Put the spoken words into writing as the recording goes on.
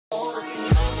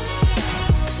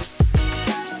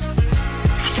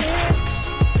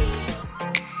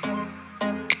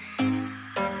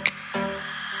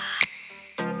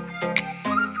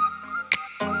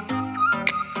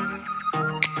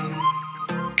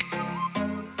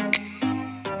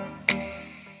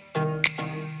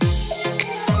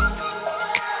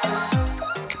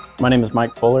My name is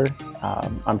Mike Fuller.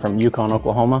 I'm from Yukon,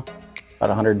 Oklahoma, about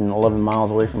 111 miles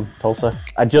away from Tulsa.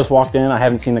 I just walked in, I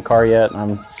haven't seen the car yet, and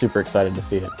I'm super excited to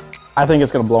see it. I think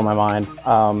it's gonna blow my mind.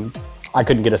 I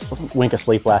couldn't get a wink of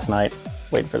sleep last night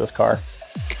waiting for this car.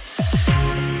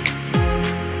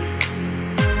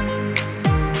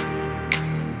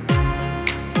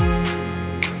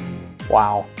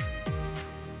 Wow,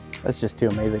 that's just too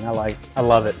amazing. I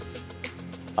love it.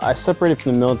 I separated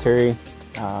from the military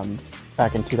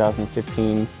back in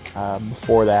 2015.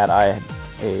 Before that, I had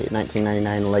a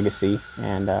 1999 Legacy,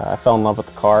 and I fell in love with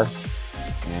the car.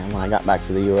 And when I got back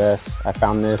to the U.S., I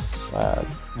found this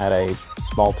at a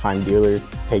small-time dealer,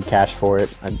 paid cash for it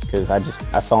because I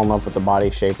fell in love with the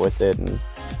body shape with it, and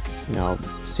you know,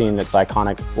 seeing its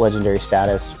iconic legendary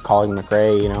status, Colin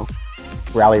McRae, you know,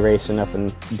 rally racing up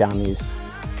and down these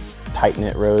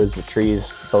tight-knit roads with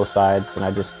trees both sides, and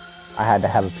I had to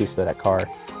have a piece of that car.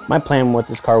 My plan with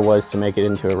this car was to make it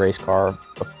into a race car,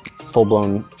 a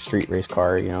full-blown street race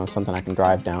car, you know, something I can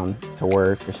drive down to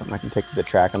work or something I can take to the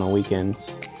track on the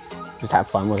weekends, just have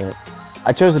fun with it.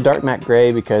 I chose a dark matte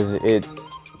gray because it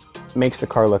makes the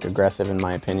car look aggressive in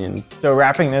my opinion. So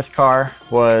wrapping this car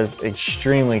was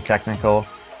extremely technical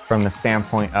from the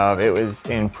standpoint of it was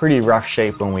in pretty rough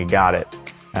shape when we got it.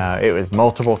 It was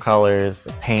multiple colors,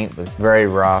 the paint was very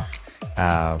rough,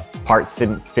 parts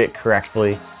didn't fit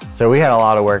correctly. So we had a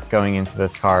lot of work going into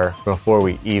this car before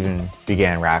we even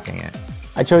began wrapping it.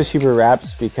 I chose Subaru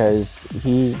Wraps because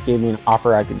he gave me an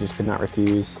offer I could not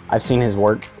refuse. I've seen his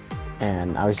work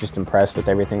and I was just impressed with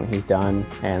everything that he's done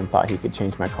and thought he could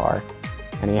change my car,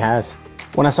 and he has.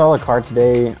 When I saw the car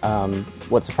today,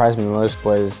 what surprised me most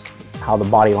was how the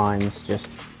body lines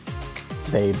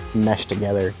they meshed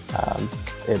together.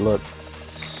 It looked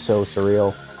so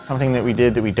surreal. Something that we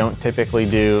did that we don't typically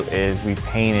do is we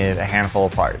painted a handful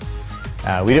of parts.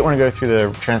 We didn't want to go through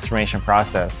the transformation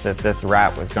process that this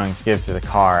wrap was going to give to the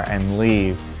car and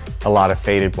leave a lot of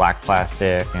faded black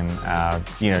plastic and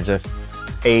you know, just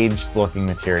aged looking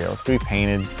materials. So we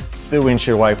painted the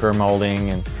windshield wiper molding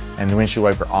and the windshield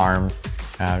wiper arms,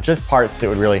 just parts that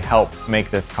would really help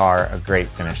make this car a great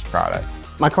finished product.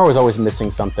 My car was always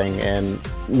missing something, and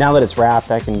now that it's wrapped,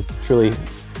 I can truly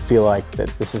feel like that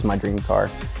this is my dream car.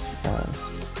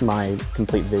 My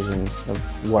complete vision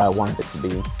of what I wanted it to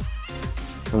be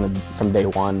from day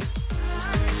one.